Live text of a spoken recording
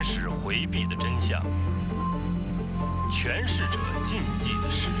回避的真相，权势者禁忌的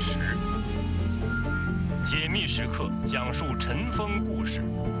事实。解密时刻讲述尘封故事，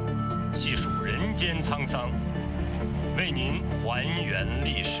细数人间沧桑，为您还原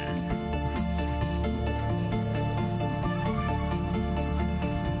历史。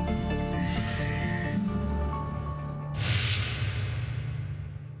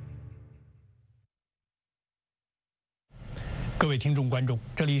各位听众、观众，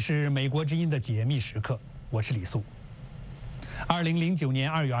这里是美国之音的解密时刻，我是李素。2009年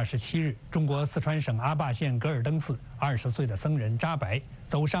2月27日，中国四川省阿坝县格尔登寺20岁的僧人扎白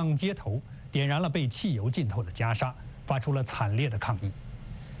走上街头，点燃了被汽油浸透的袈裟，发出了惨烈的抗议。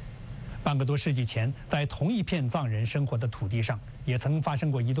半个多世纪前，在同一片藏人生活的土地上，也曾发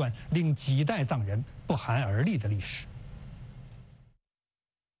生过一段令几代藏人不寒而栗的历史。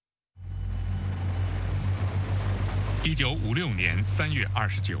1956年3月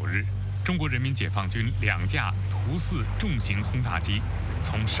29日，中国人民解放军2架图4重型轰炸机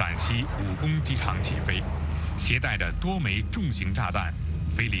从陕西武功机场起飞，携带着多枚重型炸弹，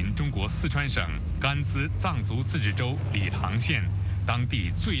飞临中国四川省甘孜藏族自治州理塘县当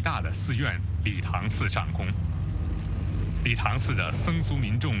地最大的寺院理塘寺上空。理塘寺的僧俗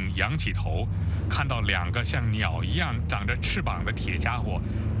民众仰起头，看到2个像鸟一样长着翅膀的铁家伙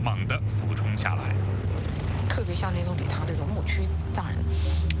猛地俯冲下来。特别像那种理塘那种牧区藏人，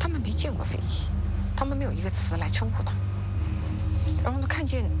他们没见过飞机，他们没有一个词来称呼它。然后呢，看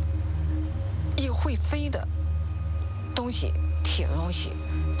见一个会飞的东西，铁的东西，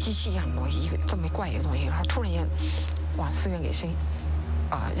机器一样的东西，一个这么怪异的东西，然后突然间往寺院给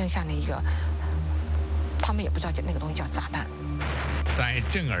扔下那一个，他们也不知道那个东西叫炸弹。在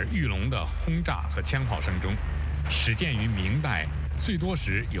震耳欲聋的轰炸和枪炮声中，始建于明代，最多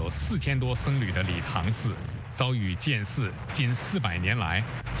时有4000多僧侣的理塘寺，遭遇建寺近400年来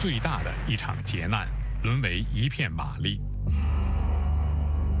最大的一场劫难，沦为一片瓦砾。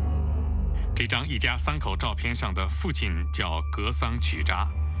这张一家3口照片上的父亲叫格桑曲扎，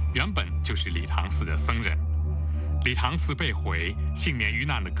原本就是理塘寺的僧人。理塘寺被毁，幸免于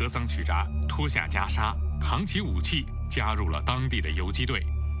难的格桑曲扎脱下袈裟，扛起武器，加入了当地的游击队。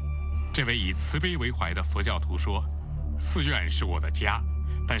这位以慈悲为怀的佛教徒说：“寺院是我的家，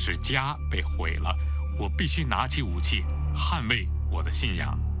但是家被毁了，我必须拿起武器，捍卫我的信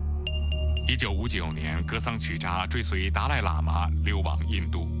仰。”1959年，格桑曲扎追随达赖喇嘛流亡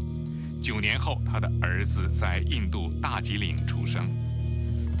印度。9年后，他的儿子在印度大吉岭出生。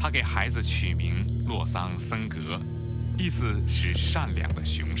他给孩子取名洛桑森格，意思是善良的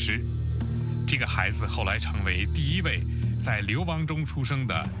雄狮。这个孩子后来成为第1位在流亡中出生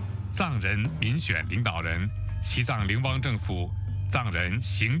的藏人民选领导人，西藏联邦政府藏人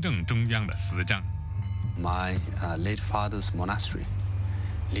行政中央的司政。My late father's monastery,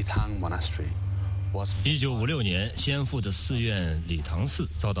 Lithang Monastery, was 1956年，先父的寺院理塘寺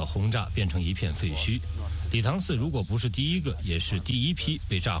遭到轰炸，变成一片废墟。理塘寺如果不是第1个，也是第1批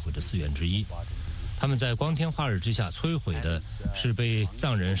被炸毁的寺院之一。他们在光天化日之下摧毁的是被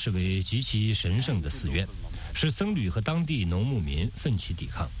藏人视为极其神圣的寺院，是僧侣和当地农牧民奋起抵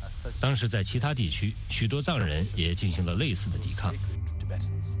抗。当时在其他地区，许多藏人也进行了类似的抵抗。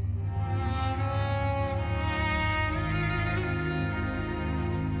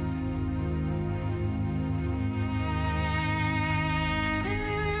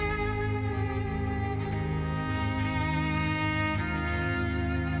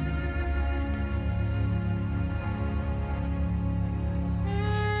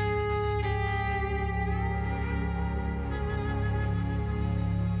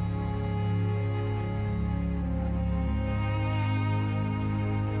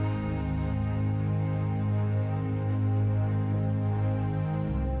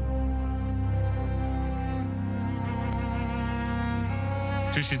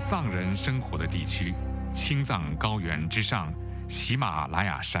这是藏人生活的地区，青藏高原之上，喜马拉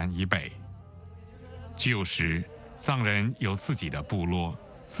雅山以北。旧时，藏人有自己的部落、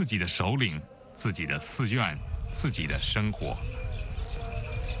自己的首领、自己的寺院、自己的生活。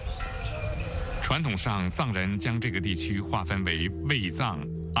传统上，藏人将这个地区划分为卫藏、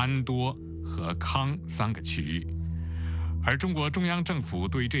安多和康3个区域，而中国中央政府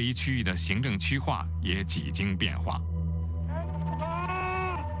对这一区域的行政区划也几经变化。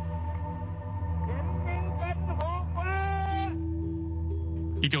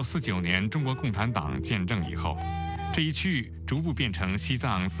1949年，中国共产党建政以后，这一区域逐步变成西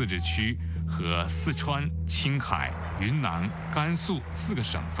藏自治区和四川、青海、云南、甘肃4个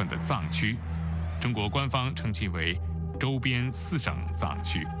省份的藏区。中国官方称其为周边4省藏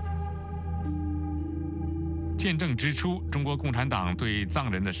区。建政之初，中国共产党对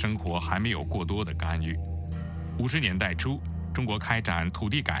藏人的生活还没有过多的干预。50年代初，中国开展土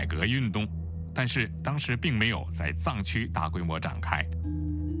地改革运动，但是当时并没有在藏区大规模展开。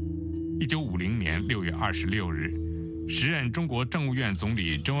1950年6月26日，时任中国政务院总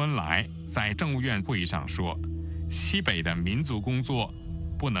理周恩来在政务院会议上说，西北的民族工作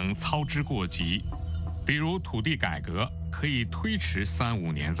不能操之过急，比如土地改革可以推迟3、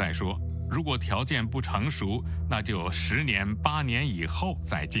5年再说，如果条件不成熟，那就10年、8年以后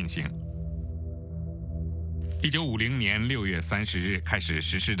再进行。1950年6月30日开始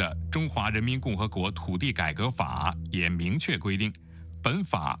实施的《中华人民共和国土地改革法》也明确规定，本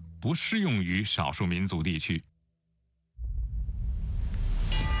法不适用于少数民族地区。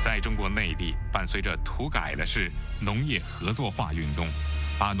在中国内地，伴随着土改的是农业合作化运动，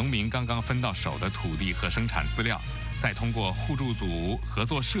把农民刚刚分到手的土地和生产资料，再通过互助组、合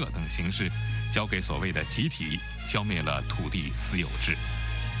作社等形式交给所谓的集体，消灭了土地私有制。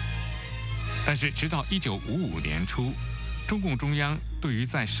但是，直到1955年初，中共中央对于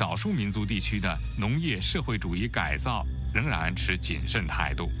在少数民族地区的农业社会主义改造仍然持谨慎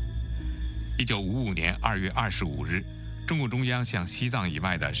态度。1955年2月25日，中共中央向西藏以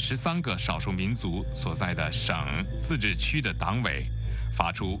外的13个少数民族所在的省、自治区的党委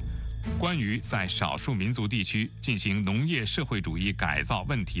发出关于在少数民族地区进行农业社会主义改造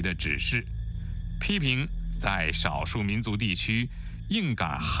问题的指示，批评在少数民族地区硬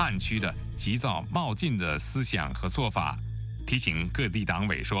赶汉区的急躁冒进的思想和做法，提醒各地党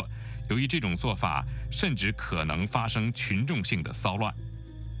委说，由于这种做法甚至可能发生群众性的骚乱。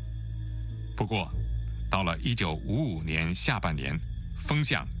不过，到了1955年下半年，风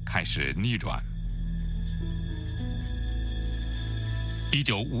向开始逆转。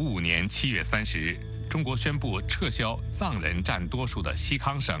1955年7月30日，中国宣布撤销藏人占多数的西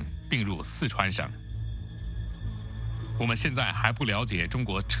康省，并入四川省。我们现在还不了解中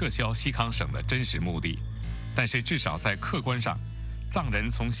国撤销西康省的真实目的，但是至少在客观上，藏人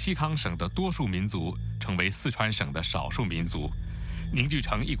从西康省的多数民族成为四川省的少数民族，凝聚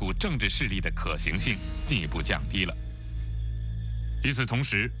成一股政治势力的可行性进一步降低了。与此同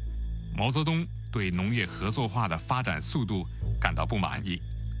时，毛泽东对农业合作化的发展速度感到不满意。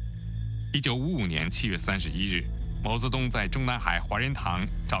1955年7月31日，毛泽东在中南海怀仁堂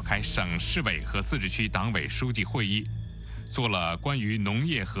召开省市委和自治区党委书记会议，做了关于农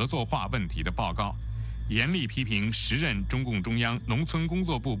业合作化问题的报告，严厉批评时任中共中央农村工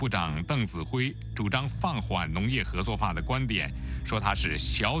作部部长邓子恢主张放缓农业合作化的观点，说他是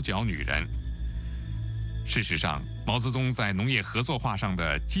小脚女人。事实上，毛泽东在农业合作化上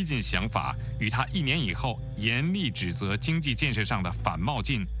的激进想法，与他1年以后严厉指责经济建设上的反冒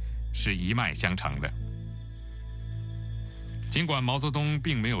进是一脉相承的。尽管毛泽东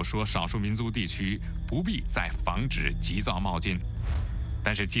并没有说少数民族地区不必再防止急躁冒进，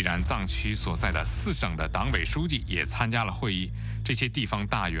但是既然藏区所在的4省的党委书记也参加了会议，这些地方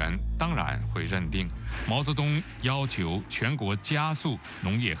大员当然会认定毛泽东要求全国加速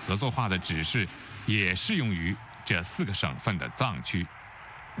农业合作化的指示也适用于这4个省份的藏区。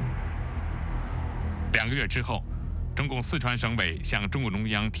2个月之后，中共四川省委向中共中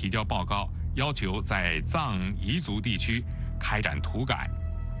央提交报告，要求在藏彝族地区开展土改。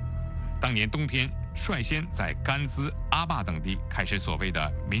当年冬天，率先在甘孜、阿坝等地开始所谓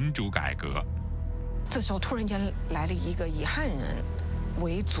的民主改革。这时候突然间来了一个以汉人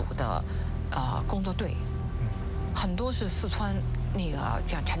为主的工作队，很多是四川那个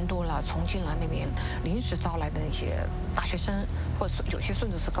像成都了、重庆了那边临时招来的那些大学生，或者有些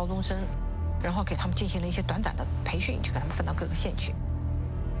甚至是高中生，然后给他们进行了一些短暂的培训，就给他们分到各个县去。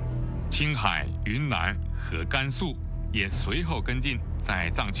青海、云南和甘肃也随后跟进，在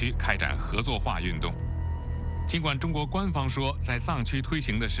藏区开展合作化运动。尽管中国官方说在藏区推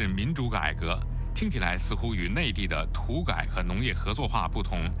行的是民主改革，听起来似乎与内地的土改和农业合作化不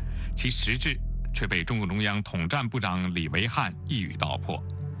同，其实质却被中共中央统战部长李维汉一语道破。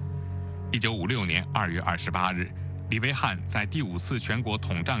1956年2月28日，李维汉在第5次全国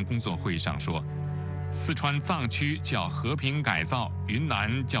统战工作会议上说，四川藏区叫和平改造，云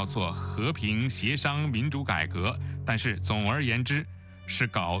南叫做和平协商民主改革，但是总而言之是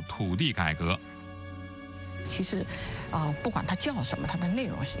搞土地改革。其实不管它叫什么，它的内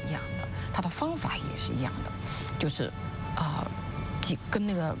容是一样的，它的方法也是一样的，就是跟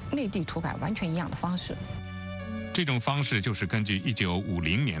那个内地土改完全一样的方式。这种方式就是根据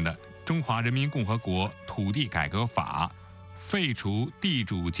1950年的《中华人民共和国土地改革法》废除地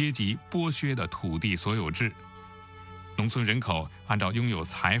主阶级剥削的土地所有制，农村人口按照拥有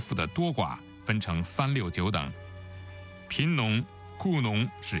财富的多寡分成3、6、9等，贫农、雇农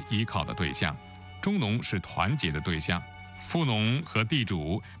是依靠的对象，中农是团结的对象，富农和地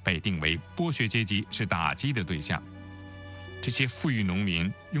主被定为剥削阶级，是打击的对象。这些富裕农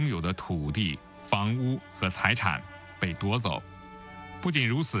民拥有的土地、房屋和财产被夺走。不仅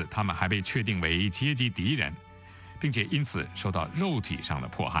如此，他们还被确定为阶级敌人，并且因此受到肉体上的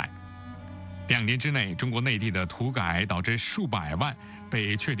迫害。2年之内，中国内地的土改导致数百万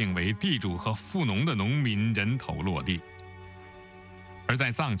被确定为地主和富农的农民人头落地。而在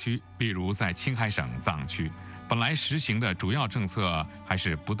藏区，例如在青海省藏区，本来实行的主要政策还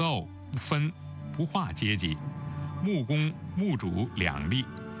是不斗、不分、不划阶级，牧工、牧主两立。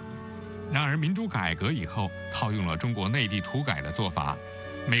然而民主改革以后，套用了中国内地土改的做法，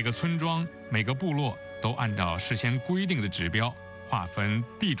每个村庄、每个部落都按照事先规定的指标划分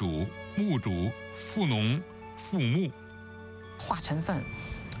地主、牧主、富农、富牧，划成分，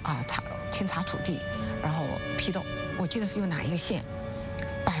清查土地，然后批斗。我记得是有哪一个县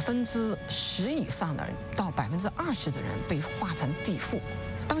，10%以上的人到20%的人被划成地富。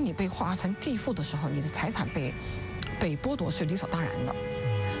当你被划成地富的时候，你的财产被剥夺是理所当然的。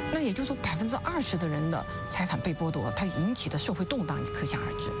那也就是说，20%的人的财产被剥夺，它引起的社会动荡，你可想而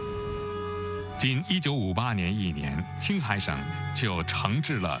知。仅1958年1年，青海省就惩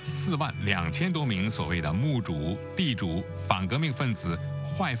治了42000多名所谓的牧主、地主、反革命分子、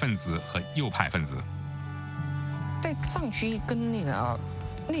坏分子和右派分子。在藏区跟那个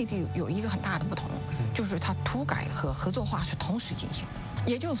内地有一个很大的不同，就是它土改和合作化是同时进行的，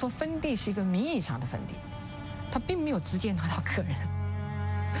也就是说分地是一个名义上的分地，它并没有直接拿到个人，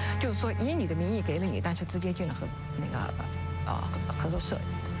就是说以你的名义给了你，但是直接进了合作社，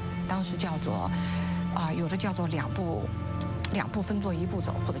当时叫做有的叫做两步分作一步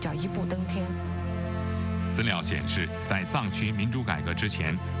走，或者叫一步登天。资料显示，在藏区民主改革之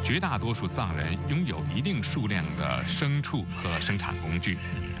前，绝大多数藏人拥有一定数量的牲畜和生产工具。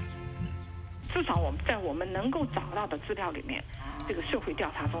至少我们能够找到的资料里面，这个社会调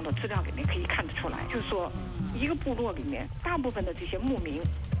查中的资料里面可以看得出来，就是说一个部落里面大部分的这些牧民，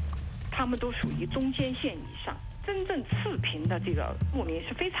他们都属于中间线以上，真正次贫的这个牧民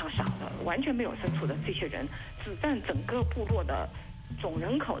是非常少的，完全没有牲畜的这些人只占整个部落的总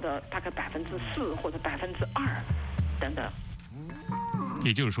人口的大概4%或者2%等等。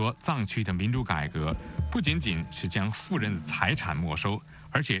也就是说，藏区的民主改革不仅仅是将富人的财产没收，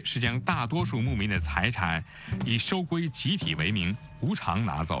而且是将大多数牧民的财产以收归集体为名无偿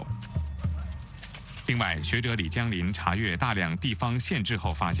拿走。另外，学者李江林查阅大量地方县志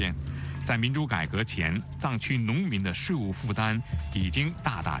后发现，在民主改革前，藏区农民的税务负担已经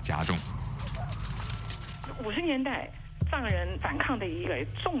大大加重。50年代藏人反抗的一个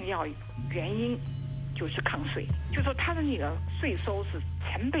重要原因就是抗税，就是说他的那个税收是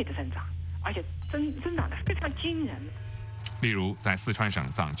1000倍的增长，而且增长的非常惊人。例如，在四川省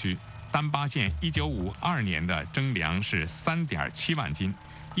藏区，丹巴县1952年的征粮是3.7万斤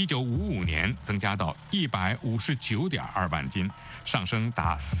，1955年增加到159.2万斤，上升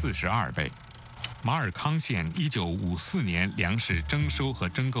达42倍。马尔康县1954年粮食征收和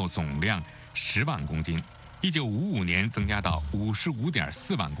征购总量10万公斤，1955年增加到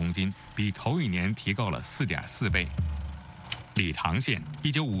55.4万公斤，比头一年提高了4.4倍。理塘县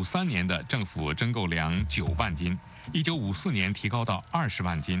1953年的政府征购粮9万斤，1954年提高到20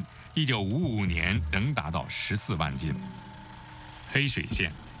万斤，1955年仍达到14万斤。黑水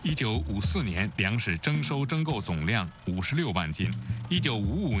县1954年粮食征收征购总量56万斤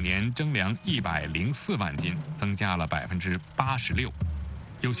，1955年征粮104万斤，增加了86%。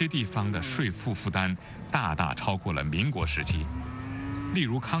有些地方的税负负担大大超过了民国时期。例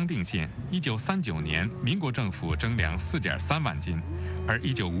如康定县，1939年民国政府征粮4.3万斤，而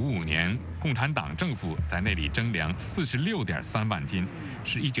1955年共产党政府在那里征粮46.3万斤，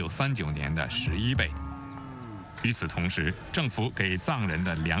是1939年的11倍。与此同时，政府给藏人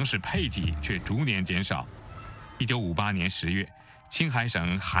的粮食配给却逐年减少。1958年10月，青海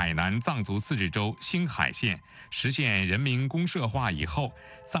省海南藏族自治州兴海县实现人民公社化以后，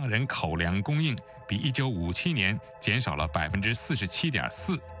藏人口粮供应比1957年减少了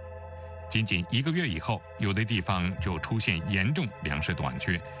47.4%。仅仅1个月以后，有的地方就出现严重粮食短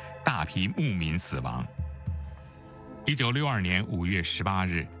缺，大批牧民死亡。1962年5月18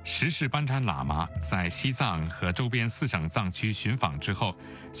日，十世班禅喇嘛在西藏和周边4省藏区寻访之后，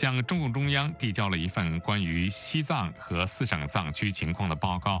向中共中央递交了一份关于西藏和4省藏区情况的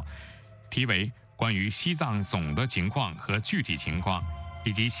报告，题为《关于西藏总的情况和具体情况，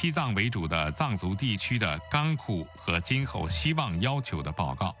以及西藏为主的藏族地区的甘苦和今后希望要求的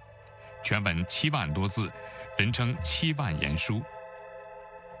报告》，全文7万多字，人称7万言书。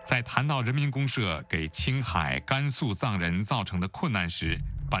在谈到人民公社给青海、甘肃藏人造成的困难时，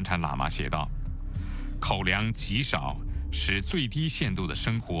班禅喇嘛写道：“口粮极少，使最低限度的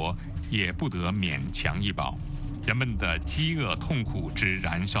生活也不得勉强一饱，人们的饥饿痛苦之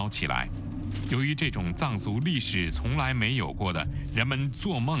燃烧起来。由于这种藏族历史从来没有过的，人们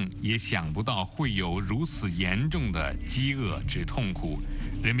做梦也想不到会有如此严重的饥饿之痛苦，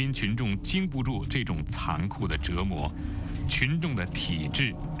人民群众经不住这种残酷的折磨，群众的体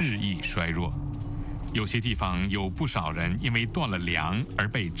质日益衰弱。有些地方有不少人因为断了粮而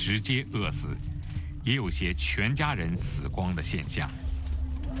被直接饿死，也有些全家人死光的现象。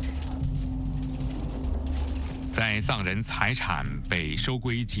在藏人财产被收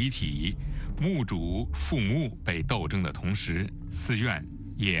归集体，墓主父墓被斗争的同时，寺院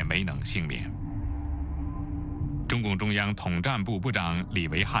也没能幸免。中共中央统战部部长李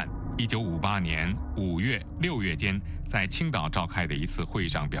维汉1958年5月、6月间在青岛召开的一次会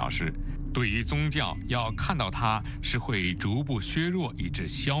上表示，对于宗教要看到它是会逐步削弱以致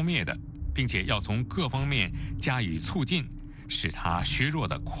消灭的，并且要从各方面加以促进，使它削弱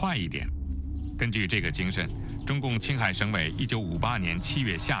得快一点。根据这个精神，中共青海省委1958年7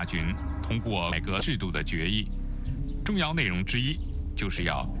月下旬通过改革制度的决议，重要内容之一就是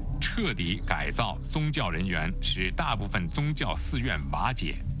要彻底改造宗教人员，使大部分宗教寺院瓦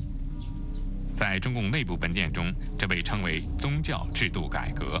解。在中共内部文件中，这被称为宗教制度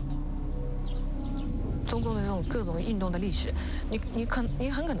改革。中共的这种各种运动的历史，你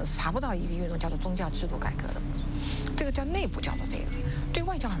很可能是查不到一个运动叫做宗教制度改革的，这个叫内部叫做这个，对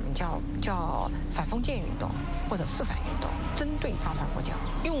外叫什么叫反封建运动或者四反运动，针对藏传佛教，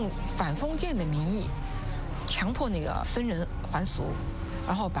用反封建的名义强迫那个僧人还俗，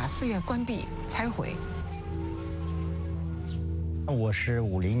然后把寺院关闭拆毁。我是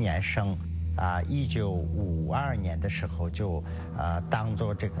50年生。1952年的时候就当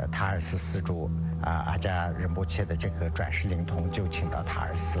做这个塔尔寺寺主阿伽仁波切的这个转世灵童，就请到塔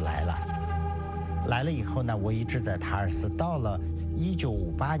尔寺来了。来了以后呢，我一直在塔尔寺，到了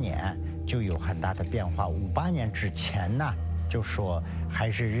1958年就有很大的变化。58年之前呢，就说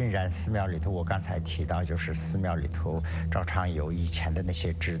还是仍然寺庙里头，我刚才提到，就是寺庙里头照常有以前的那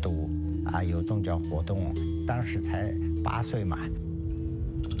些制度有宗教活动。当时才8岁嘛。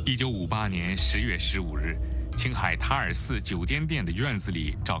1958年10月15日，青海塔尔寺9间殿的院子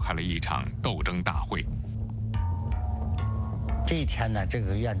里召开了一场斗争大会。这一天呢，这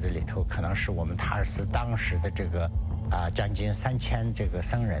个院子里头可能是我们塔尔寺当时的这个将近3000这个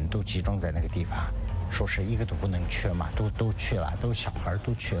僧人都集中在那个地方，说是一个都不能缺嘛，都去了，都小孩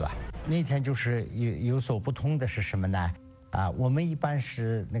都去了。那天就是有所不同的是什么呢？我们一般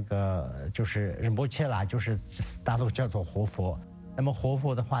是那个就是仁波切啦，就是大陆叫做活佛。那么活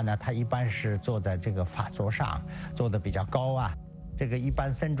佛的话呢，他一般是坐在这个法座上，坐得比较高这个一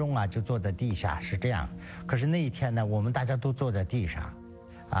般僧众就坐在地下，是这样。可是那一天呢，我们大家都坐在地上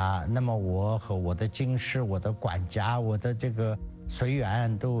那么我和我的经师、我的管家、我的这个随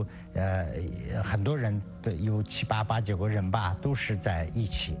员都很多人都有7、8、9个人吧，都是在一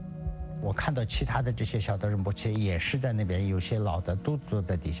起。我看到其他的这些小的仁波切也是在那边，有些老的都坐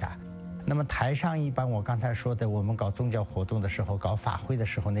在地下。那么台上一般我刚才说的，我们搞宗教活动的时候、搞法会的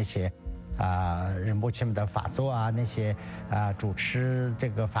时候，那些仁波切们的法座那些主持这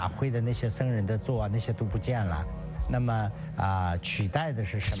个法会的那些僧人的座那些都不见了。那么取代的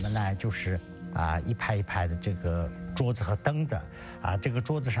是什么呢？就是一排一排的这个桌子和凳子这个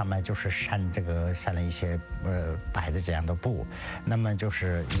桌子上面就是扇了一些白的这样的布，那么就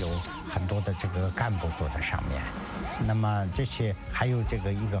是有很多的这个干部坐在上面。那么这些还有这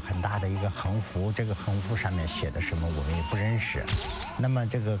个一个很大的一个横幅，这个横幅上面写的什么我们也不认识。那么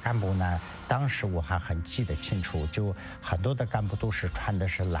这个干部呢，当时我还很记得清楚，就很多的干部都是穿的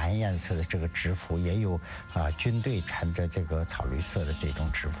是蓝颜色的这个制服，也有军队穿着这个草绿色的这种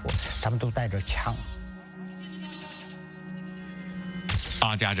制服，他们都带着枪。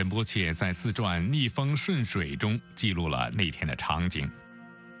阿伽仁波切在自传《逆风顺水》中记录了那天的场景。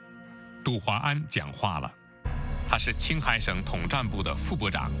杜华安讲话了，他是青海省统战部的副部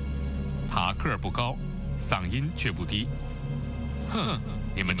长，他个儿不高，嗓音却不低。哼，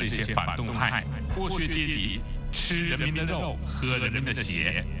你们这些反动派、剥削阶级，吃人民的肉，喝人民的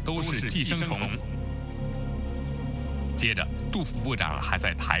血，都是寄生虫。接着，杜副部长还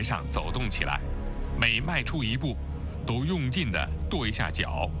在台上走动起来，每迈出一步，都用劲地跺一下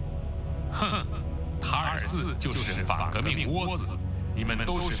脚。哼，塔尔寺就是反革命窝子，你们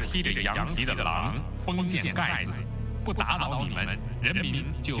都是披着羊皮的狼，封建盖子，不打倒你们，人民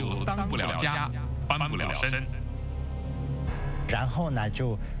就当不了家，翻不了身。然后呢，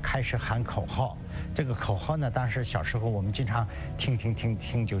就开始喊口号。这个口号呢，当时小时候我们经常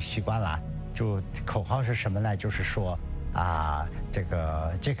听就习惯了。就口号是什么呢？就是说这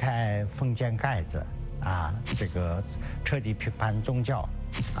个揭开封建盖子，这个彻底批判宗教。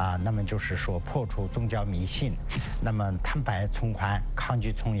那么就是说破除宗教迷信，那么坦白从宽，抗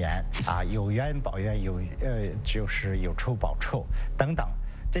拒从严，有冤报冤，就是有仇报仇等等，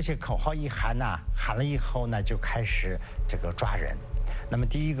这些口号一喊呢，喊了以后呢，就开始这个抓人。那么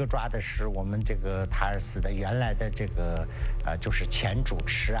第一个抓的是我们这个塔尔寺的原来的这个就是前主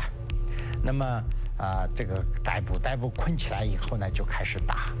持那么这个逮捕困起来以后呢，就开始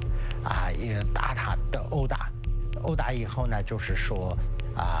打也打他的殴打以后呢，就是说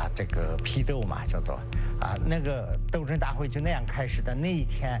这个批斗嘛，叫做那个斗争大会就那样开始的。那一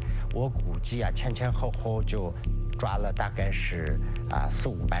天我估计前后就抓了大概是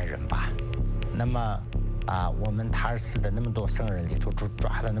400-500人吧。那么我们塔尔寺的那么多僧人里头就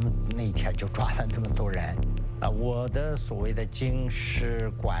抓了那一天就抓了那么多人我的所谓的经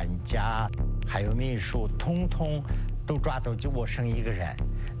师管家还有秘书通通都抓走，就我剩一个人。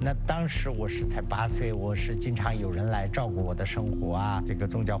那当时我是才8岁，我是经常有人来照顾我的生活这个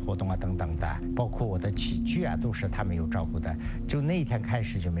宗教活动等等的，包括我的起居都是他们有照顾的。就那一天开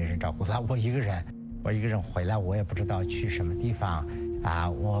始就没人照顾了，我一个人回来，我也不知道去什么地方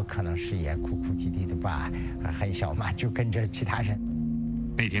我可能是也哭哭啼啼的吧，很小嘛，就跟着其他人。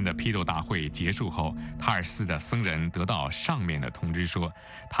那天的批斗大会结束后，塔尔寺的僧人得到上面的通知说，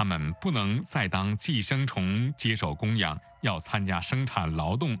他们不能再当寄生虫接受供养，要参加生产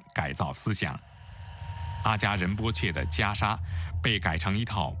劳动，改造思想。阿加仁波切的袈裟被改成一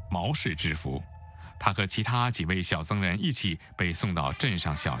套毛式制服，他和其他几位小僧人一起被送到镇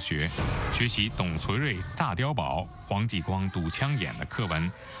上小学，学习董存瑞炸碉堡、黄继光堵枪眼的课文，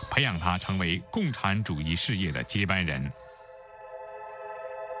培养他成为共产主义事业的接班人。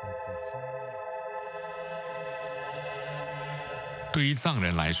对于藏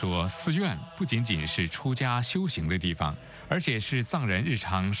人来说，寺院不仅仅是出家修行的地方，而且是藏人日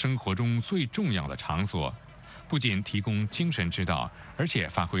常生活中最重要的场所。不仅提供精神指导，而且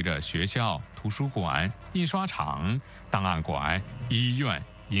发挥着学校、图书馆、印刷厂、档案馆、医院、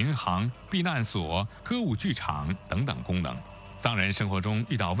银行、避难所、歌舞剧场等等功能。藏人生活中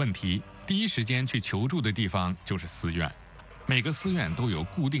遇到问题，第一时间去求助的地方就是寺院。每个寺院都有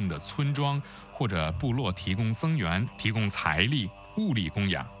固定的村庄或者部落提供僧员，提供财力、物力供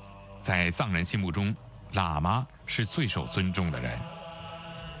养。在藏人心目中，喇嘛是最受尊重的人。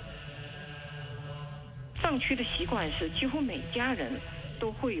藏区的习惯是，几乎每家人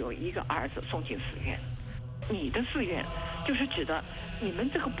都会有一个儿子送进寺院。你的寺院就是指的你们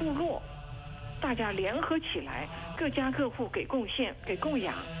这个部落，大家联合起来，各家各户给贡献、给供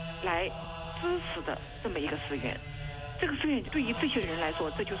养，来支持的这么一个寺院。这个寺院对于这些人来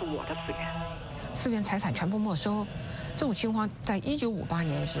说，这就是我的寺院。寺院财产全部没收，这种情况在1958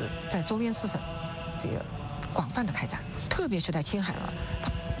年是在周边4省这个广泛的开展，特别是在青海了，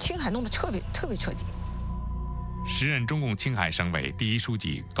青海弄得特别彻底。时任中共青海省委第一书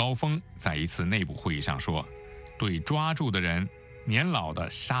记高峰在一次内部会议上说，对抓住的人，年老的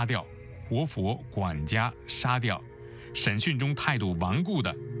杀掉，活佛管家杀掉，审讯中态度顽固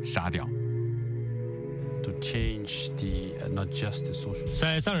的杀掉。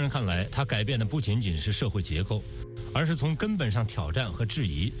在藏人看来，他改变的不仅仅是社会结构，而是从根本上挑战和质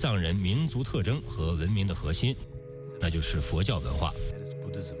疑藏人民族特征和文明的核心，那就是佛教文化。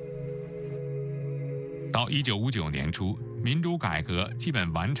到1959年初，民主改革基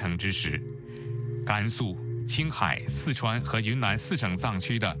本完成之时，甘肃、青海、四川和云南4省藏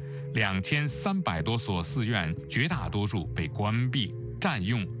区的2300多所寺院，绝大多数被关闭、占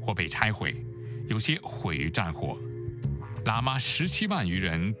用或被拆毁，有些毁于战火。喇嘛17万余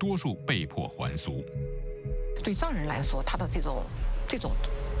人，多数被迫还俗。对藏人来说，他的这种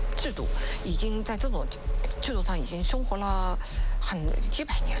制度已经在这种制度上已经生活了几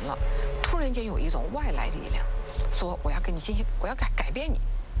百年了。突然间有一种外来力量，说我要跟你进行，我要改变你，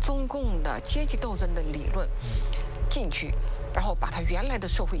中共的阶级斗争的理论进去，然后把他原来的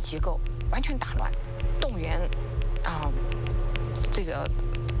社会结构完全打乱，动员这个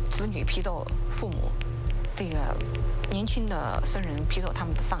子女批斗父母，这个年轻的僧人批斗他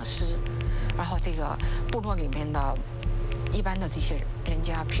们的上师，然后这个部落里面的一般的这些人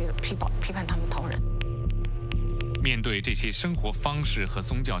家批判他们头人。面对这些生活方式和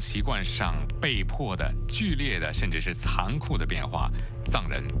宗教习惯上被迫的、剧烈的，甚至是残酷的变化，藏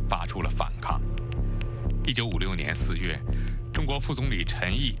人发出了反抗。1956年4月，中国副总理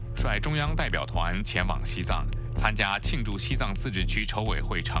陈毅率中央代表团前往西藏，参加庆祝西藏自治区筹委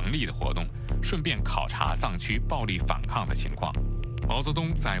会成立的活动，顺便考察藏区暴力反抗的情况。毛泽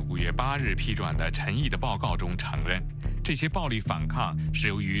东在5月8日批转的陈毅的报告中承认，这些暴力反抗是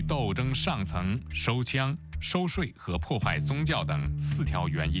由于斗争上层、收枪、收税和破坏宗教等4条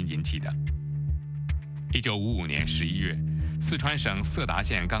原因引起的。1955年11月，四川省色达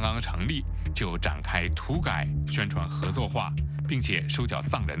县刚刚成立，就展开土改，宣传合作化，并且收缴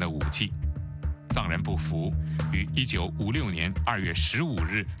藏人的武器。藏人不服，于1956年2月15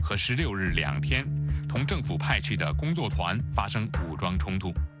日和16日2天，同政府派去的工作团发生武装冲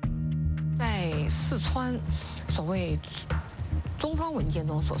突。在四川，所谓中方文件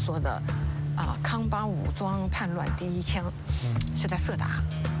中所说的康巴武装叛乱第一枪，是在色达。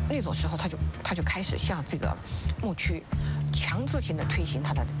那种时候，他就开始向这个牧区强制性的推行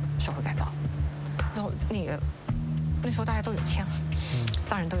他的社会改造。然后那时候大家都有枪，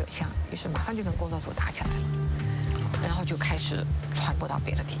藏人都有枪，于是马上就跟工作组打起来了，然后就开始传播到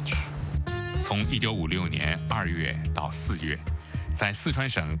别的地区。从1956年2月到4月，在四川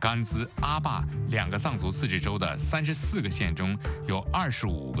省甘孜、阿坝2个藏族自治州的34个县中，有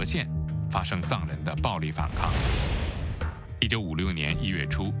25个县发生藏人的暴力反抗。1956年1月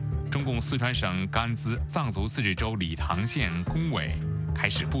初，中共四川省甘孜藏族自治州理塘县工委开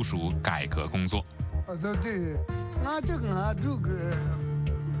始部署改革工作。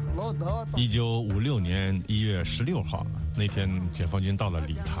1956年1月16号，那天解放军到了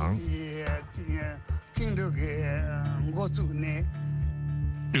理塘。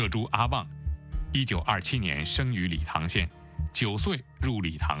热珠阿旺，1927年生于理塘县，9岁入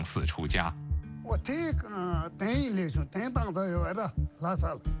理塘寺出家。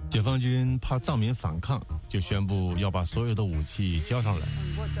解放军怕藏民反抗，就宣布要把所有的武器交上来。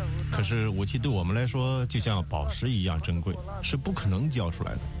可是武器对我们来说就像宝石一样珍贵，是不可能交出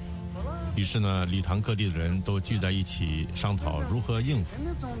来的。于是呢，理塘各地的人都聚在一起商讨如何应付。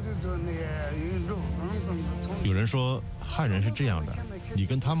有人说，汉人是这样的，你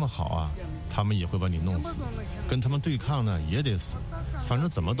跟他们好啊，他们也会把你弄死；跟他们对抗呢，也得死，反正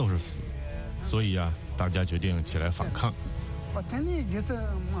怎么都是死。所以啊，大家决定起来反抗。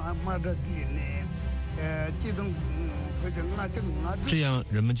这样，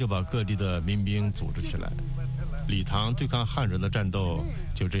人们就把各地的民兵组织起来，理塘对抗汉人的战斗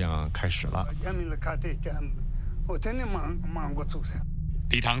就这样开始了。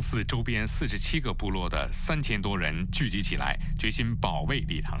理塘寺周边47个部落的3000多人聚集起来，决心保卫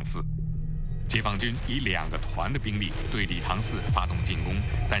理塘寺。解放军以2个团的兵力对理塘寺发动进攻，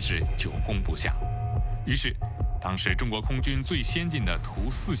但是久攻不下。于是，当时中国空军最先进的图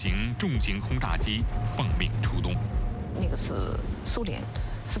4型重型轰炸机奉命出动。那个是苏联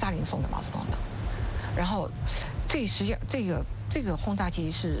斯大林送给毛泽东的，然后实际这个轰炸机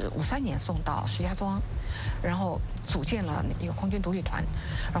是53年送到石家庄，然后组建了一个空军独立团，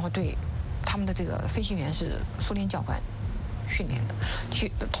然后对他们的这个飞行员是苏联教官训练的，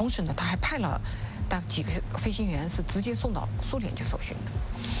同时呢，他还派了几个飞行员是直接送到苏联去受训的。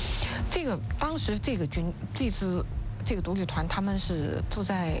当时这个独立团，他们是住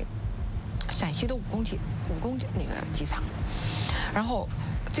在陕西的武功那个机场，然后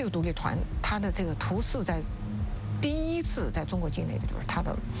这个独立团，他的这个图4在第一次在中国境内的就是他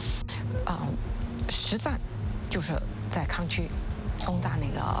的实战，就是在康区轰炸那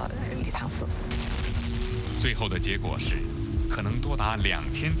个理塘寺。最后的结果是，可能多达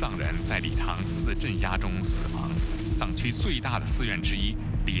2000藏人在理塘寺镇压中死亡，藏区最大的寺院之一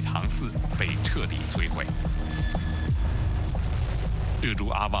理塘寺被彻底摧毁。热珠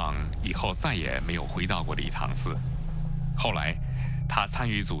阿旺以后再也没有回到过理塘寺。后来，他参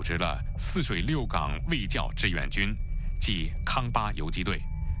与组织了泗水6港卫教志愿军，即康巴游击队，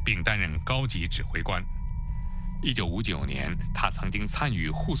并担任高级指挥官。1959年，他曾经参与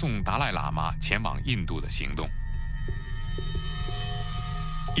护送达赖喇嘛前往印度的行动。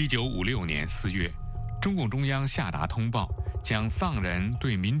1956年4月，中共中央下达通报，将藏人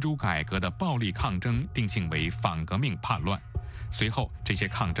对民主改革的暴力抗争定性为反革命叛乱。随后，这些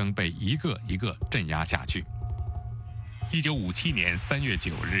抗争被一个一个镇压下去。1957年3月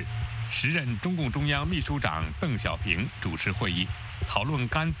9日，时任中共中央秘书长邓小平主持会议，讨论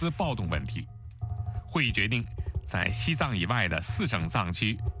甘孜暴动问题。会议决定，在西藏以外的4省藏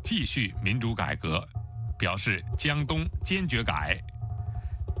区继续民主改革，表示江东坚决改。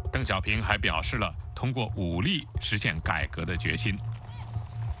邓小平还表示了通过武力实现改革的决心。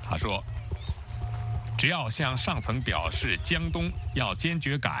他说，只要向上层表示江东要坚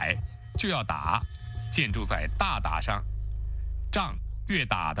决改，就要打，建筑在大打上，仗越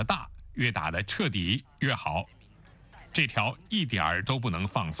打得大，越打得彻底越好。这条一点儿都不能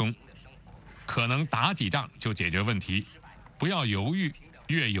放松，可能打几仗就解决问题，不要犹豫，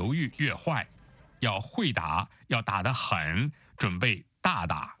越犹豫越坏，要会打，要打得狠，准备大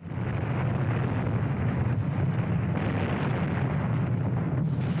打。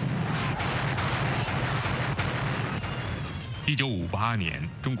1958年，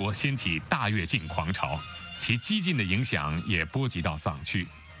中国掀起大跃进狂潮，其激进的影响也波及到藏区。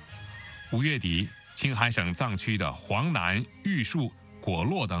5月底，青海省藏区的黄南、玉树、果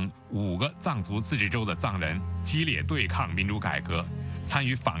洛等5个藏族自治州的藏人激烈对抗民主改革，参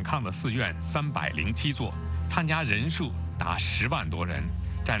与反抗的寺院307座，参加人数达10万多人，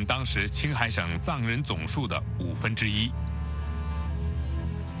占当时青海省藏人总数的1/5。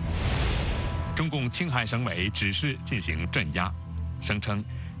中共青海省委指示进行镇压，声称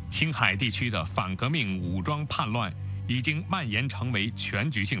青海地区的反革命武装叛乱已经蔓延成为全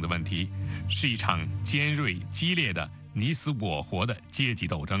局性的问题，是一场尖锐激烈的你死我活的阶级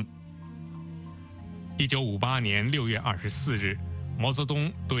斗争。1958年6月24日，毛泽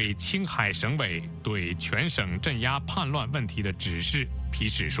东对青海省委对全省镇压叛乱问题的指示批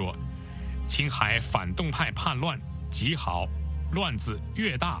示说：“青海反动派叛乱极好，乱子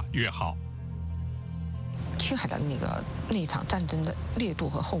越大越好。”青海的那一场战争的烈度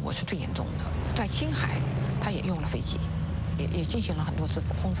和后果是最严重的。在青海，他也用了飞机，也进行了很多次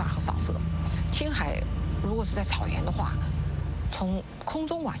轰炸和扫射。青海如果是在草原的话，从空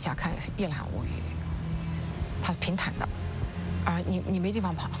中往下看是一览无余，它是平坦的，而你没地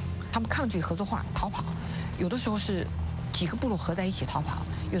方跑。他们抗拒合作化，逃跑，有的时候是几个部落合在一起逃跑，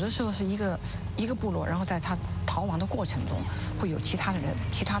有的时候是一个部落，然后在他逃亡的过程中，会有其他的人、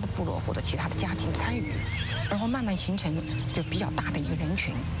其他的部落或者其他的家庭参与，然后慢慢形成就比较大的一个人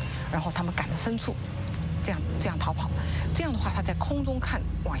群，然后他们赶着牲畜，这样逃跑。这样的话，他在空中看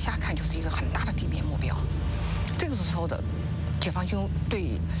往下看就是一个很大的地面目标。这个时候的解放军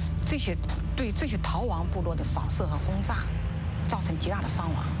对这些逃亡部落的扫射和轰炸，造成极大的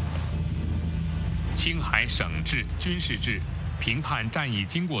伤亡。青海省志、军事志评判战役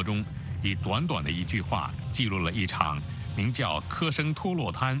经过中，以短短的一句话记录了一场名叫科生托洛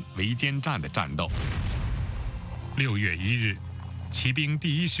滩围歼战的战斗。6月1日，骑兵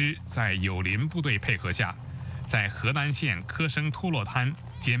第1师在友邻部队配合下，在河南县科生托洛滩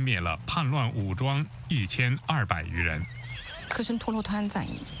歼灭了叛乱武装1200余人。科生托洛滩战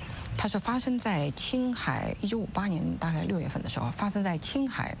役，它是发生在青海1958年大概6月份的时候，发生在青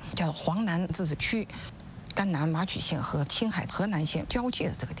海叫黄南自治区甘南马曲县和青海河南县交界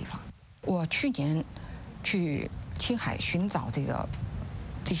的这个地方。我去年去青海寻找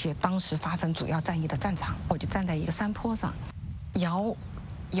这些当时发生主要战役的战场，我就站在一个山坡上，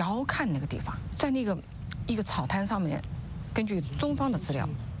遥看那个地方，在一个草滩上面，根据中方的资料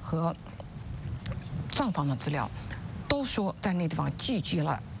和藏方的资料，都说在那地方聚集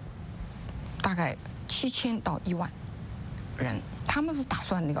了大概7000到1万人，他们是打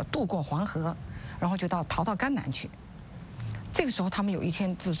算渡过黄河，然后就逃到甘南去。这个时候，他们有一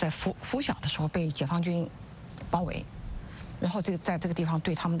天就是在拂晓的时候被解放军包围，然后在这个地方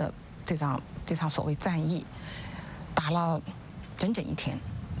对他们的这场所谓战役打了整整1天，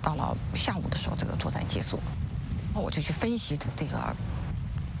到了下午的时候，这个作战结束。我就去分析这个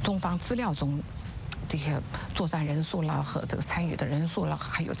中方资料中这些作战人数啦和这个参与的人数啦，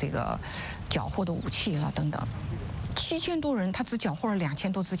还有这个缴获的武器啦等等，7000多人，他只缴获了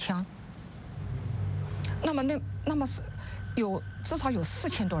2000多支枪。那么是至少有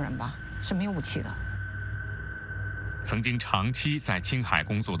4000多人吧是没有武器的。曾经长期在青海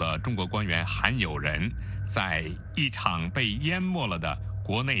工作的中国官员韩友仁，在《一场被淹没了的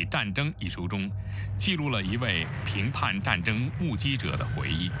国内战争》一书中，记录了一位评判战争目击者的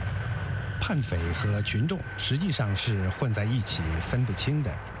回忆。叛匪和群众实际上是混在一起，分不清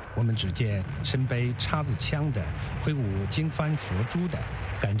的。我们只见身背叉子枪的、挥舞经幡佛珠的、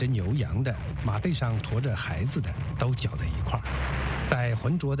赶着牛羊的、马背上驮着孩子的，都搅在一块儿，在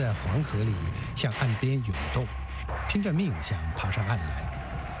浑浊的黄河里向岸边涌动，拼着命想爬上岸来。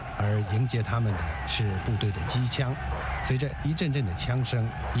而迎接他们的是部队的机枪，随着一阵阵的枪声，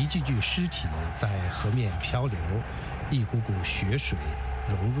一具具尸体在河面漂流，一股股血水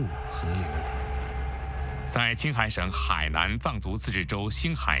融入河流。在青海省海南藏族自治州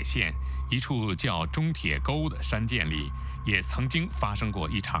兴海县一处叫中铁沟的山涧里，也曾经发生过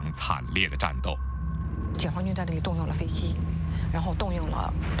一场惨烈的战斗。解放军在那里动用了飞机，然后动用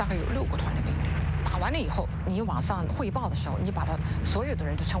了大概有6个团的兵力。打完了以后，你往上汇报的时候，你把他所有的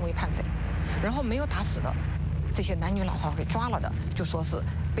人都称为叛匪，然后没有打死的这些男女老少给抓了的，就说是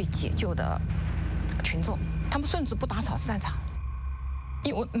被解救的群众。他们甚至不打扫战场，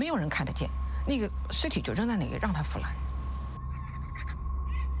因为没有人看得见，那个尸体就扔在那里让它腐烂。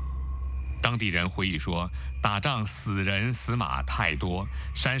当地人回忆说，打仗死人死马太多，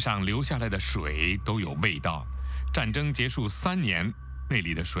山上流下来的水都有味道。战争结束3年，那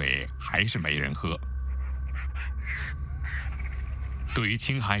里的水还是没人喝。对于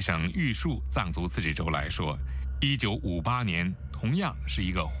青海省玉树藏族自治州来说， 1958年同样是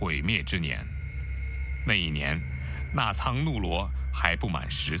一个毁灭之年。那一年，纳仓怒罗还不满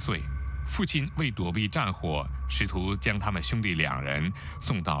10岁，父亲为躲避战火，试图将他们兄弟2人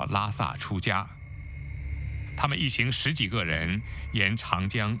送到拉萨出家。他们一行10几个人沿长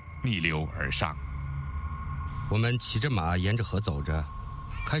江逆流而上。我们骑着马沿着河走着，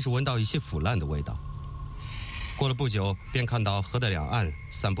开始闻到一些腐烂的味道。过了不久，便看到河的两岸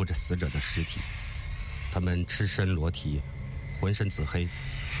散布着死者的尸体，他们赤身裸体，浑身紫黑。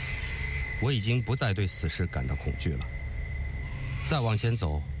我已经不再对死尸感到恐惧了。再往前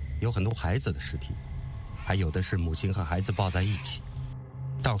走，有很多孩子的尸体，还有的是母亲和孩子抱在一起，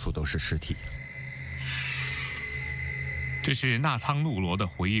到处都是尸体。这是纳仓怒罗的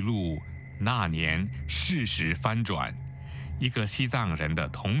回忆录《那年世事翻转》，一个西藏人的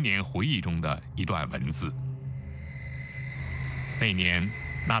童年回忆中的一段文字。那年，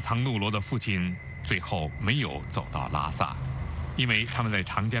纳仓怒罗的父亲最后没有走到拉萨，因为他们在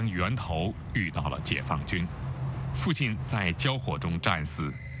长江源头遇到了解放军，父亲在交火中战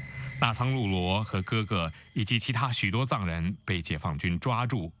死，纳仓怒罗和哥哥以及其他许多藏人被解放军抓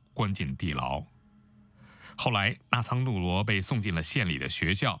住，关进地牢。后来，纳仓怒罗被送进了县里的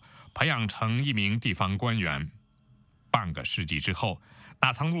学校，培养成一名地方官员。半个世纪之后，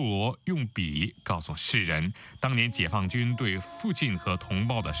纳仓怒罗用笔告诉世人，当年解放军对父亲和同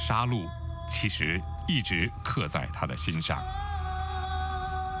胞的杀戮，其实一直刻在他的心上。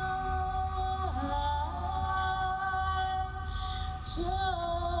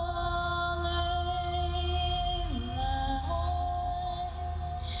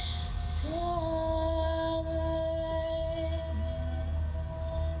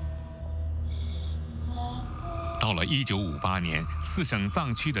到了1958年，4省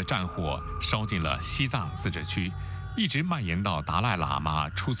藏区的战火烧进了西藏自治区，一直蔓延到达赖喇嘛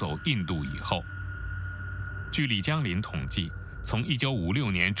出走印度以后。据李江林统计，从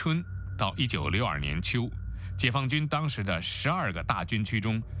1956年春到1962年秋，解放军当时的12个大军区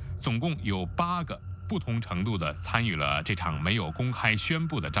中，总共有8个不同程度地参与了这场没有公开宣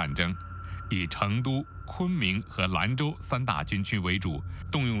布的战争，以成都、昆明和兰州3大军区为主，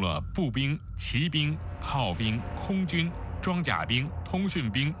动用了步兵、骑兵、炮兵、空军、装甲兵、通讯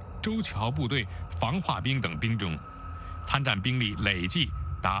兵、舟桥部队、防化兵等兵种，参战兵力累计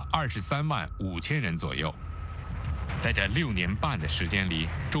达23万5千人左右。在这6年半的时间里，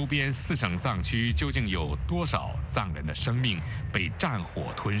周边4省藏区究竟有多少藏人的生命被战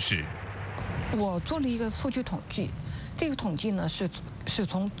火吞噬？我做了一个数据统计，这个统计呢是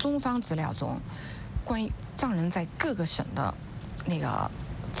从中方资料中关于藏人在各个省的那个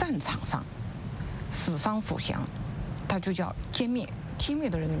战场上死伤负降，它就叫歼灭。歼灭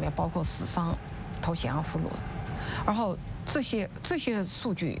的人里面包括死伤、投降、俘虏。然后这些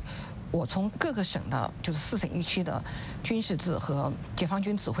数据，我从各个省的，就是4省1区的军事制和解放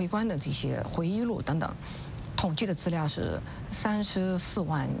军指挥官的这些回忆录等等，统计的资料是34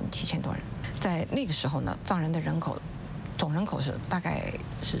万7千多人。在那个时候呢，藏人的总人口是大概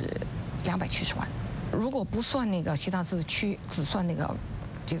是270万。如果不算那个西藏自治区，只算那个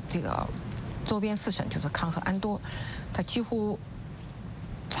这个周边4省，就是康和安多，它几乎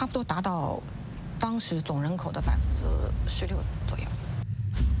差不多达到当时总人口的16%左右。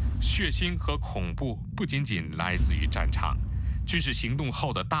血腥和恐怖不仅仅来自于战场，军事行动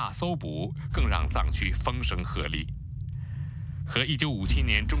后的大搜捕更让藏区风声鹤唳。和1957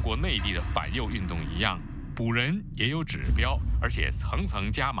年中国内地的反右运动一样，捕人也有指标，而且层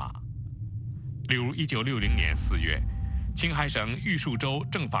层加码。例如1960年4月，青海省玉树州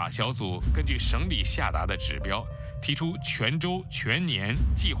政法小组根据省里下达的指标，提出全州全年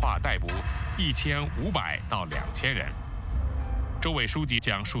计划逮捕1500到2000人。州委书记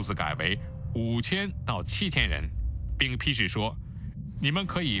将数字改为5000到7000人，并批示说，你们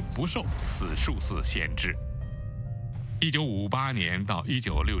可以不受此数字限制。1958年到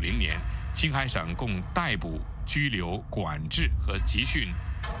1960年，青海省共逮捕、拘留、管制和集训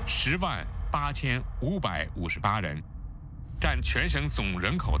10万8558人，占全省总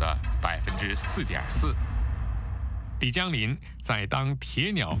人口的4.4%。李江林在《当铁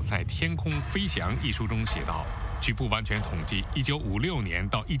鸟在天空飞翔》一书中写道，据不完全统计，1956年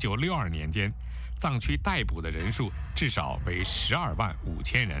到1962年间，藏区逮捕的人数至少为12万5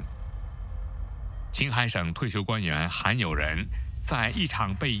千人。青海省退休官员韩友仁在《一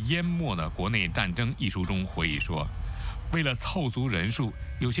场被淹没的国内战争》一书中回忆说，为了凑足人数，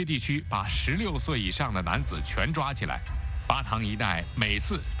有些地区把16岁以上的男子全抓起来，巴塘一带每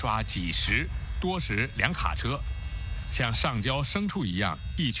次抓几十，多时2卡车，像上交牲畜一样，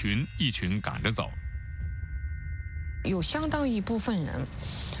一群一群赶着走。有相当一部分人，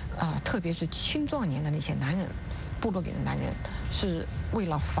特别是青壮年的那些男人，部落里的男人，是为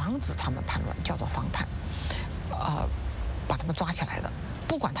了防止他们叛乱，叫做防叛，把他们抓起来的，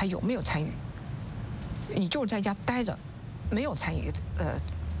不管他有没有参与，你就是在家待着，没有参与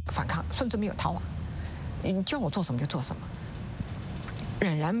反抗，甚至没有逃亡，你叫我做什么就做什么，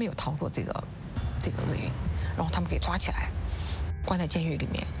仍然没有逃过这个厄运，然后他们给抓起来，关在监狱里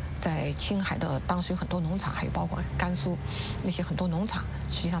面。在青海的当时有很多农场，还有包括甘肃那些很多农场，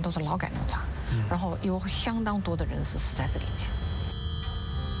实际上都是劳改农场，然后有相当多的人是死在这里面。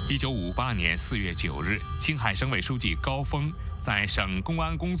1958年4月9日，青海省委书记高峰在省公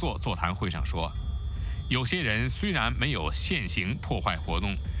安工作座谈会上说，有些人虽然没有现行破坏活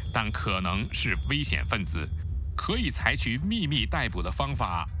动，但可能是危险分子，可以采取秘密逮捕的方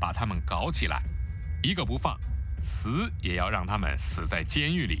法把他们搞起来，一个不放，死也要让他们死在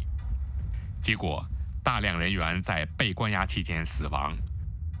监狱里。结果，大量人员在被关押期间死亡。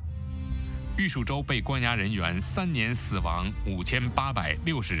玉树州被关押人员3年死亡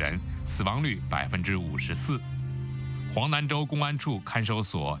5860人，死亡率54%。黄南州公安处看守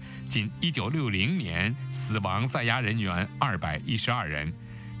所仅1960年死亡在押人员212人，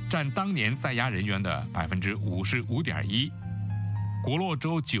占当年在押人员的55.1%。果洛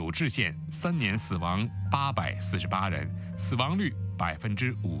州九治县3年死亡848人，死亡率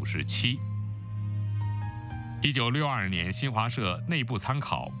57%。1962年，新华社内部参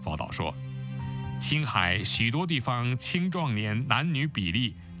考报道说，青海许多地方青壮年男女比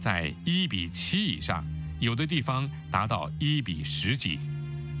例在1:7以上，有的地方达到1:10几，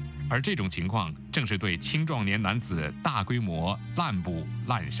而这种情况正是对青壮年男子大规模滥捕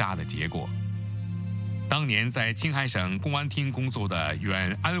滥杀的结果。当年在青海省公安厅工作的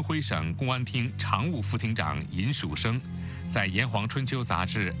原安徽省公安厅常务副厅长尹曙生，在《炎黄春秋》杂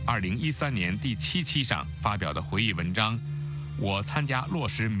志2013年第7期上发表的回忆文章《我参加落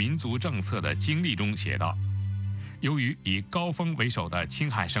实民族政策的经历》中写道，由于以高峰为首的青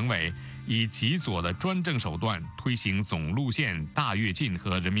海省委以极左的专政手段推行总路线大跃进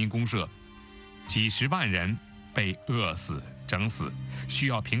和人民公社，几十万人被饿死整死，需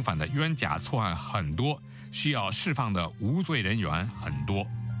要平反的冤假错案很多，需要释放的无罪人员很多。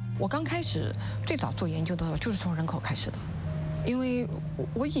我刚开始最早做研究的时候，就是从人口开始的，因为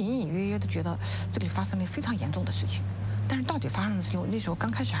我隐隐约约的觉得这里发生了非常严重的事情，但是到底发生的事情，我那时候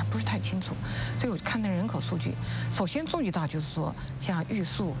刚开始还不是太清楚，所以我看那人口数据，首先注意到就是说，像玉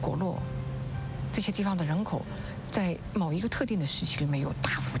树、果洛这些地方的人口，在某一个特定的时期里面有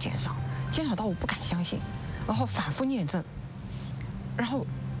大幅减少，减少到我不敢相信，然后反复验证，然后，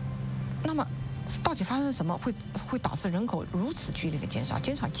那么到底发生什么会导致人口如此剧烈的减少，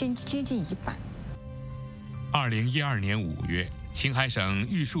接近一半？2012年5月，青海省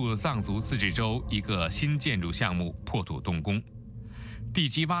玉树藏族自治州一个新建筑项目破土动工，地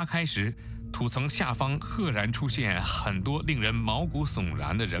基挖开时，土层下方赫然出现很多令人毛骨悚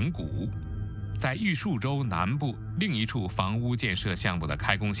然的人骨。在玉树州南部另一处房屋建设项目的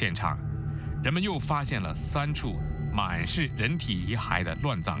开工现场，人们又发现了3处满是人体遗骸的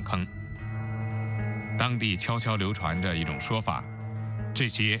乱葬坑。当地悄悄流传着一种说法，这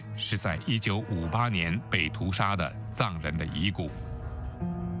些是在1958年被屠杀的藏人的遗骨。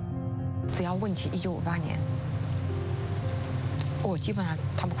只要问起1958年，我基本上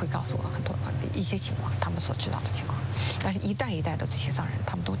他们会告诉我很多一些情况，他们所知道的情况。但是一代一代的这些藏人，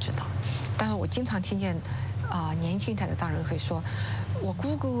他们都知道。但是我经常听见年轻一代的藏人会说，我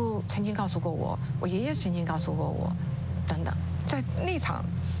姑姑曾经告诉过我，我爷爷曾经告诉过我，等等。在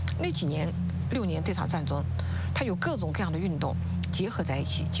那几年6年这场战争，它有各种各样的运动结合在一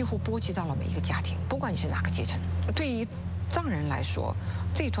起，几乎波及到了每一个家庭，不管你是哪个阶层。对于藏人来说，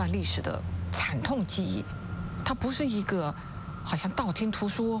这段历史的惨痛记忆，它不是一个好像道听途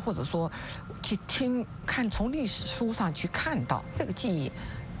说，或者说去看从历史书上去看到这个记忆，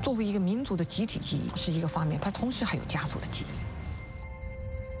作为一个民族的集体记忆是一个方面，它同时还有家族的记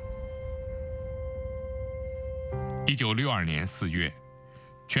忆。1962年4月，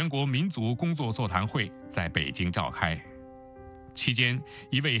全国民族工作座谈会在北京召开。期间，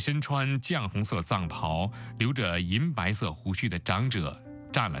一位身穿绛红色藏袍、留着银白色胡须的长者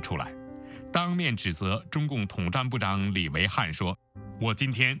站了出来，当面指责中共统战部长李维汉说：“我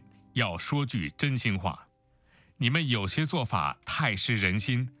今天要说句真心话，你们有些做法太失人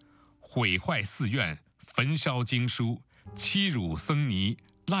心，毁坏寺院、焚烧经书、欺辱僧尼、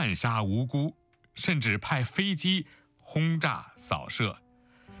滥杀无辜，甚至派飞机轰炸扫射。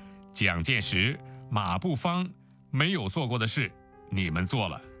蒋介石、马步芳没有做过的事，你们做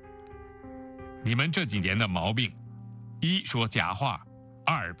了。你们这几年的毛病：1说假话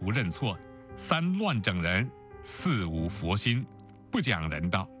，2不认错，3乱整人，四无佛心，不讲人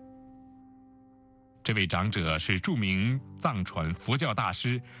道。这位长者是著名藏传佛教大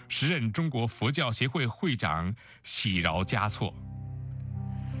师，时任中国佛教协会会长喜饶嘉措。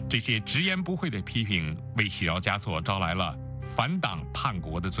这些直言不讳的批评为喜饶嘉措招来了反党叛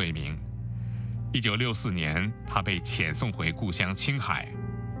国的罪名。1964年，他被遣送回故乡青海，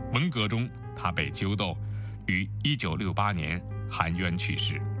文革中他被揪斗，于1968年含冤去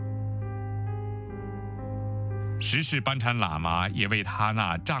世。时世班禅喇嘛也为他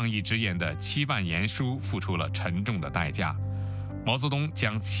那仗义直言的7万言书付出了沉重的代价。毛泽东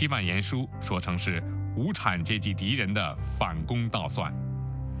将7万言书说成是无产阶级敌人的反攻倒算。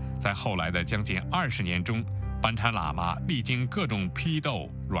在后来的将近20年中，班禅喇嘛历经各种批斗、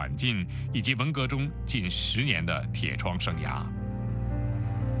软禁，以及文革中近10年的铁窗生涯。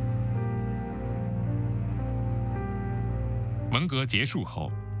文革结束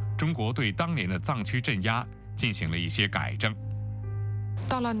后，中国对当年的藏区镇压进行了一些改正。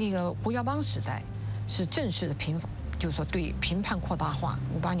到了那个胡耀邦时代，是正式的就是说对评判扩大化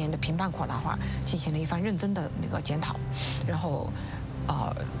，58年的评判扩大化进行了一番认真的那个检讨，然后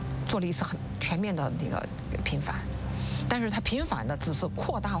做了一次很全面的那个平反。但是它平反的只是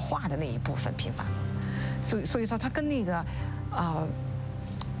扩大化的那一部分平反了，所以说它跟那个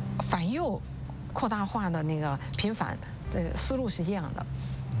反右扩大化的那个平反的思路是一样的，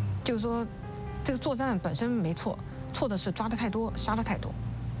就是说这个作战本身没错，错的是抓得太多，杀得太多，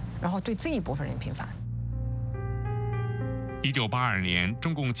然后对这一部分人平反。1982年，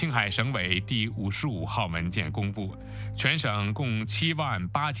中共青海省委第55号文件公布，全省共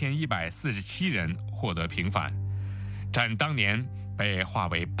78147人获得平反，占当年被划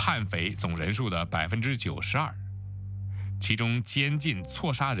为叛匪总人数的92%，其中监禁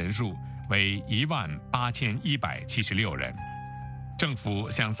错杀人数为18176人。政府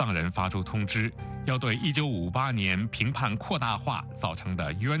向藏人发出通知，要对1958年评判扩大化造成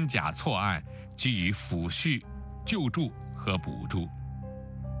的冤假错案给予抚恤、救助和补助。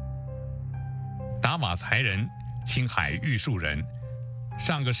达瓦才人，青海玉树人，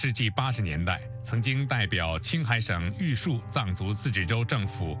上个世纪80年代曾经代表青海省玉树藏族自治州政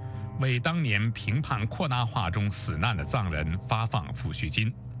府，为当年评判扩大化中死难的藏人发放抚恤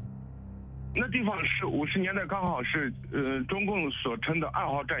金。那地方是50年代刚好是中共所称的2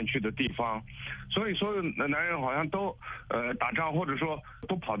号战区的地方，所以所有的男人好像都打仗，或者说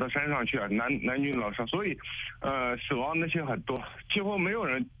都跑到山上去啊，男女老少，所以死亡那些很多，几乎没有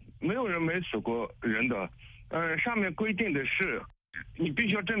人没死过人的。上面规定的是，你必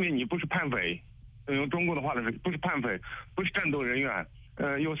须要证明你不是叛匪，用中共的话来说，不是叛匪，不是战斗人员。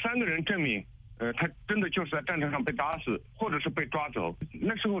有3个人证明。他真的就是在战场上被打死，或者是被抓走。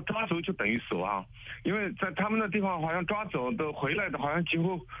那时候抓走就等于死亡，因为在他们那地方好像抓走的回来的，好像几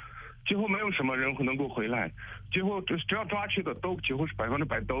乎没有什么人能够回来，几乎只要抓去的都几乎是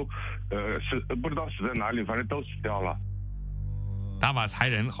100%都不知道死在哪里，反正都死掉了。达瓦才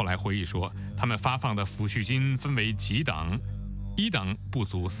人后来回忆说，他们发放的抚恤金分为几等：1等不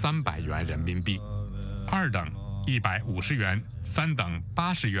足300元人民币，2等150元，3等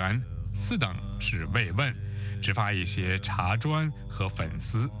80元。4等是慰问，只发一些茶砖和粉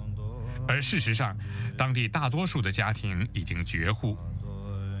丝，而事实上，当地大多数的家庭已经绝户。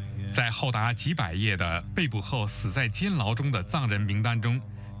在厚达几百页的被捕后死在监牢中的藏人名单中，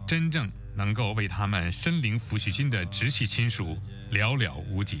真正能够为他们申领抚恤金的直系亲属寥寥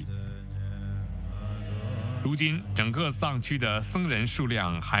无几。如今，整个藏区的僧人数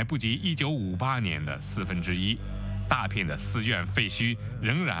量还不及1958年的1/4。大片的寺院废墟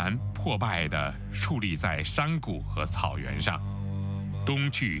仍然破败地矗立在山谷和草原上，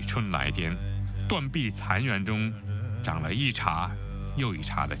冬去春来间，断壁残垣中长了一茬又一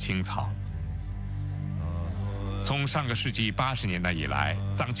茬的青草。从上个世纪80年代以来，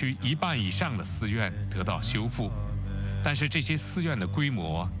藏区1半以上的寺院得到修复，但是这些寺院的规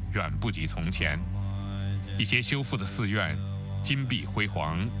模远不及从前。一些修复的寺院金碧辉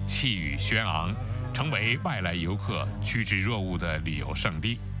煌，气宇轩昂，成为外来游客趋之若鹜的旅游胜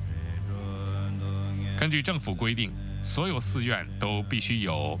地。根据政府规定，所有寺院都必须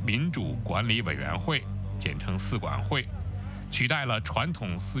有民主管理委员会，简称寺管会，取代了传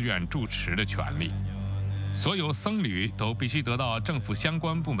统寺院住持的权利。所有僧侣都必须得到政府相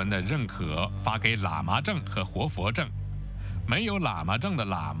关部门的认可，发给喇嘛证和活佛证。没有喇嘛证的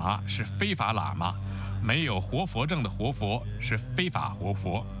喇嘛是非法喇嘛，没有活佛证的活佛是非法活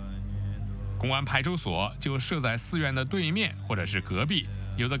佛。公安派出所就设在寺院的对面或者是隔壁，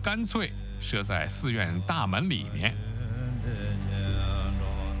有的干脆设在寺院大门里面。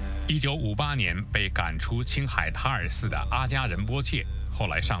1958年被赶出青海塔尔寺的阿加仁波切，后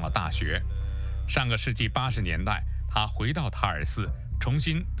来上了大学。上个世纪80年代，他回到塔尔寺，重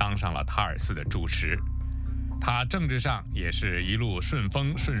新当上了塔尔寺的住持。他政治上也是一路顺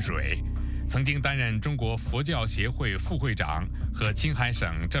风顺水，曾经担任中国佛教协会副会长和青海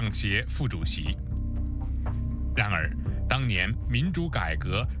省政协副主席。然而，当年民主改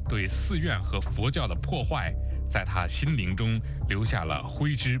革对寺院和佛教的破坏，在他心灵中留下了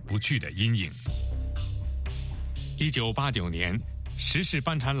挥之不去的阴影。1989年，十世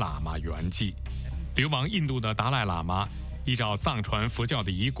班禅喇嘛圆寂，流亡印度的达赖喇嘛依照藏传佛教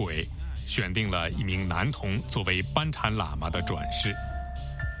的仪轨，选定了一名男童作为班禅喇嘛的转世。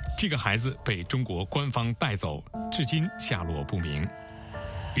这个孩子被中国官方带走，至今下落不明。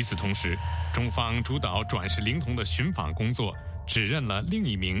与此同时，中方主导转世灵童的寻访工作，指认了另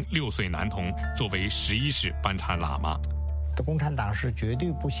一名6岁男童作为11世班禅喇嘛。共产党是绝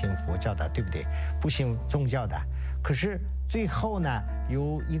对不信佛教的，对不对？不信宗教的。可是最后呢，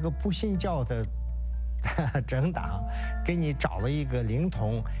有一个不信教的政党给你找了一个灵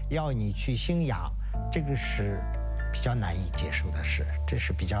童，要你去信仰，这个是比较难以接受的事，这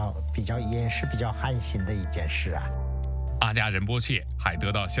是也是比较寒心的一件事啊。阿加仁波切还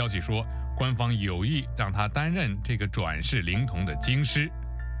得到消息说，官方有意让他担任这个转世灵童的经师，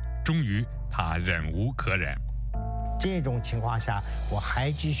终于他忍无可忍。这种情况下，我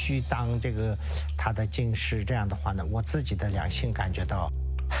还继续当他的经师，这样的话呢，我自己的良心感觉到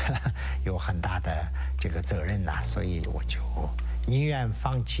有很大的责任呐，所以我就宁愿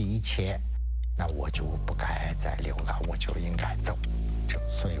放弃一切，那我就不该再留了，我就应该走，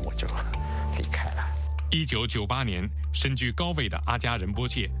所以我就离开了。1998年，身居高位的阿加仁波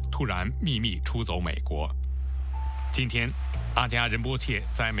切突然秘密出走美国。今天，阿加仁波切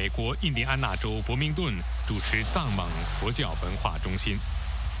在美国印第安纳州伯明顿主持藏蒙佛教文化中心。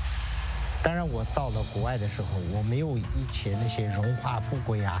当然，我到了国外的时候，我没有以前那些荣华富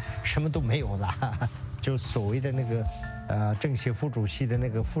贵啊，什么都没有了，就所谓的政协副主席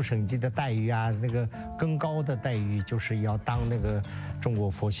的副省级的待遇啊，更高的待遇，就是要当中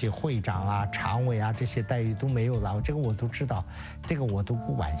国佛协会长啊、常委啊，这些待遇都没有了。这个我都知道，这个我都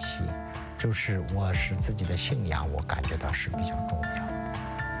不惋惜，就是我是自己的信仰，我感觉到是比较重要。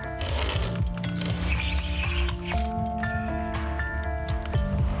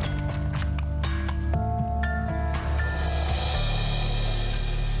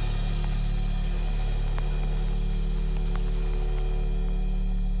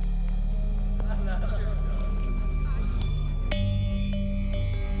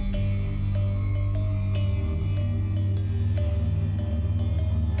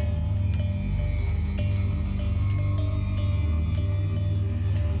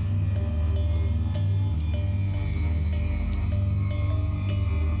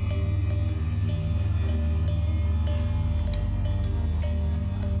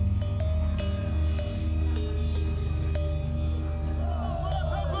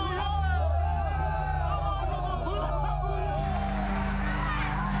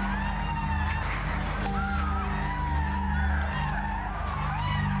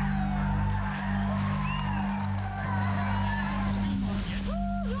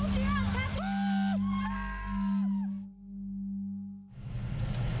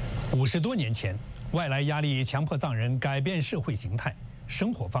50多年前，外来压力强迫藏人改变社会形态、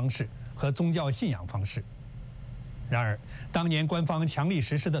生活方式和宗教信仰方式。然而，当年官方强力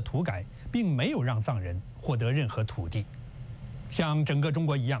实施的土改，并没有让藏人获得任何土地。像整个中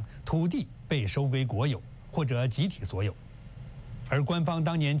国一样，土地被收归国有或者集体所有。而官方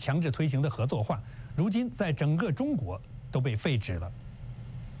当年强制推行的合作化，如今在整个中国都被废止了。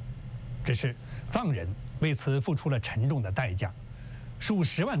只是藏人为此付出了沉重的代价。数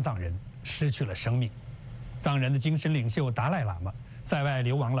10万藏人失去了生命，藏人的精神领袖达赖喇嘛在外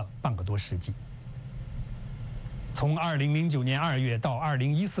流亡了半个多世纪。从2009年2月到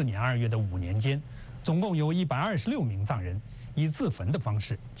2014年2月的5年间，总共有126名藏人以自焚的方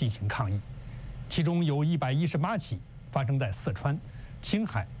式进行抗议，其中有118起发生在四川、青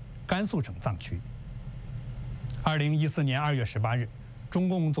海、甘肃省藏区。2014年2月18日，中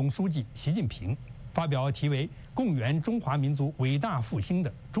共总书记习近平发表题为《共圆中华民族伟大复兴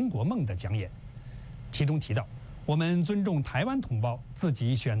的中国梦》的讲演，其中提到，我们尊重台湾同胞自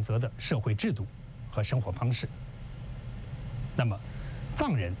己选择的社会制度和生活方式。那么，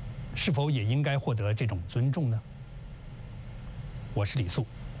藏人是否也应该获得这种尊重呢？我是李素，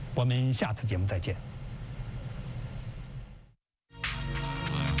我们下次节目再见。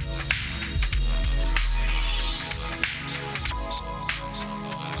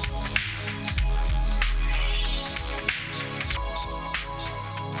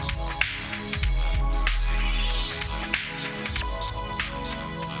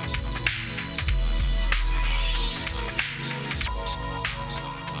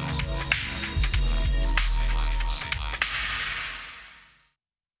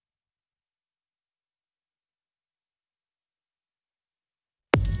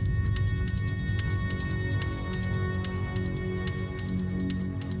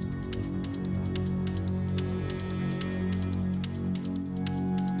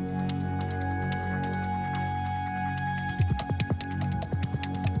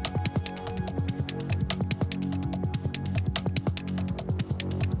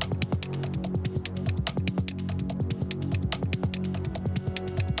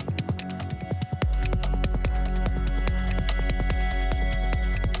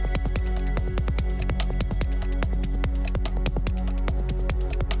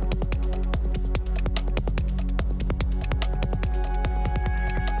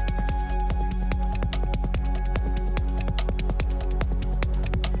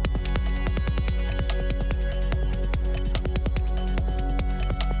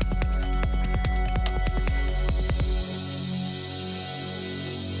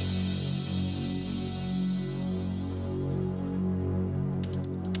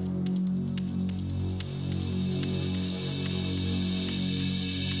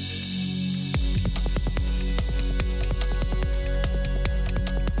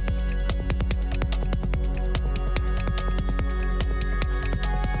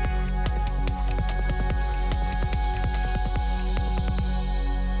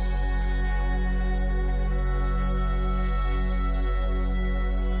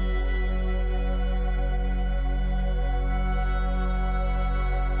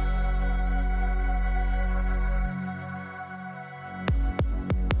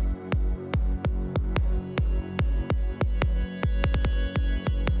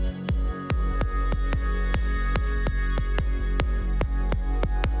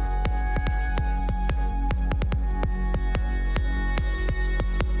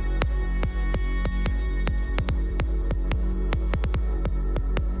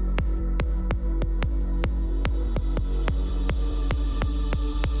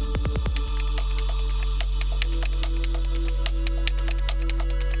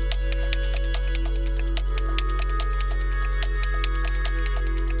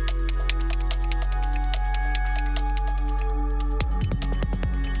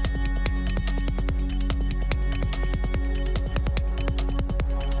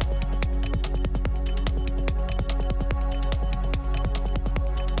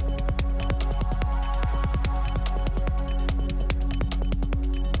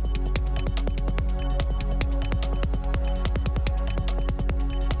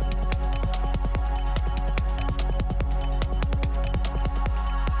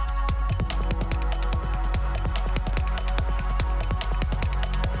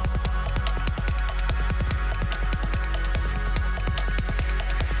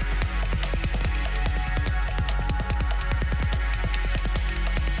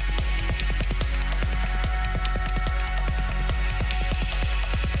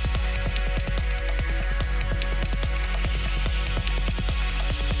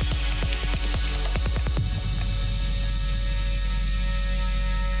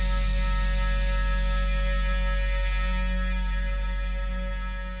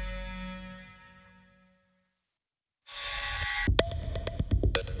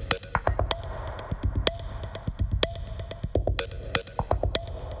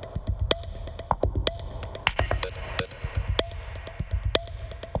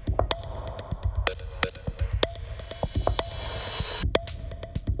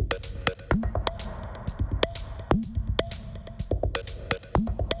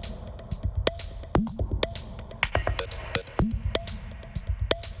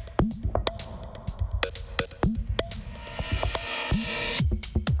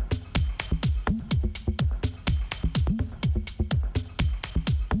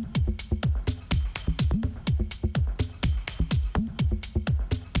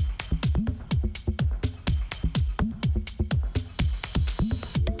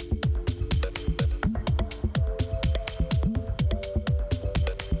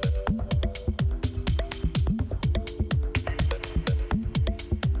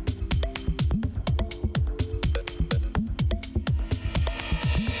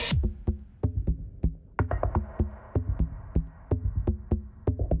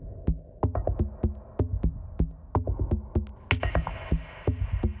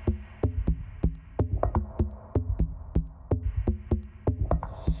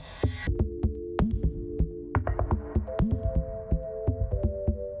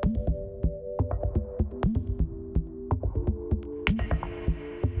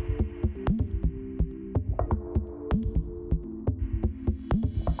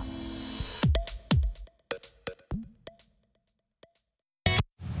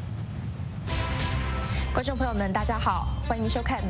观众朋友们，大家好，欢迎收看